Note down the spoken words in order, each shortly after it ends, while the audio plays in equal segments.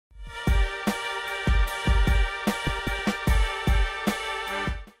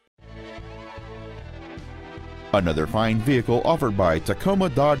Another fine vehicle offered by Tacoma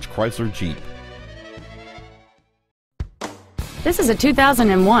Dodge Chrysler Jeep. This is a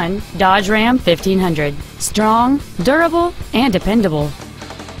 2001 Dodge Ram 1500. Strong, durable, and dependable.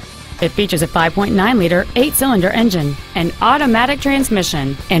 It features a 5.9-liter 8-cylinder engine, an automatic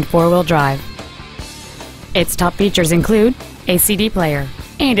transmission, and 4-wheel drive. Its top features include a CD player,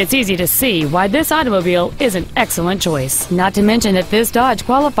 and it's easy to see why this automobile is an excellent choice. Not to mention that this Dodge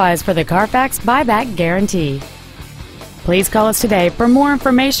qualifies for the Carfax buyback guarantee. Please call us today for more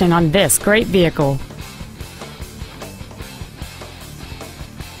information on this great vehicle.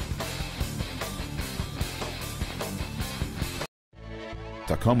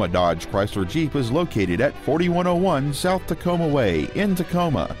 Tacoma Dodge Chrysler Jeep is located at 4101 South Tacoma Way in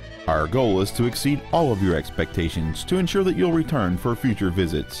Tacoma. Our goal is to exceed all of your expectations to ensure that you'll return for future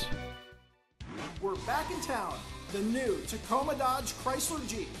visits. We're back in town. The new Tacoma Dodge Chrysler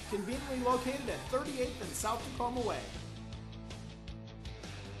Jeep, conveniently located at 38th and South Tacoma Way.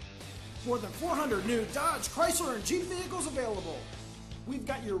 More than 400 new Dodge, Chrysler, and Jeep vehicles available. We've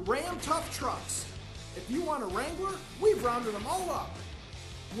got your Ram Tough trucks. If you want a Wrangler, we've rounded them all up.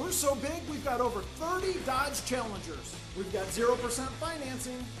 We're so big, we've got over 30 Dodge Challengers. We've got 0%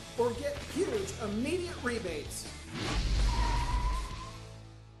 financing or get huge immediate rebates.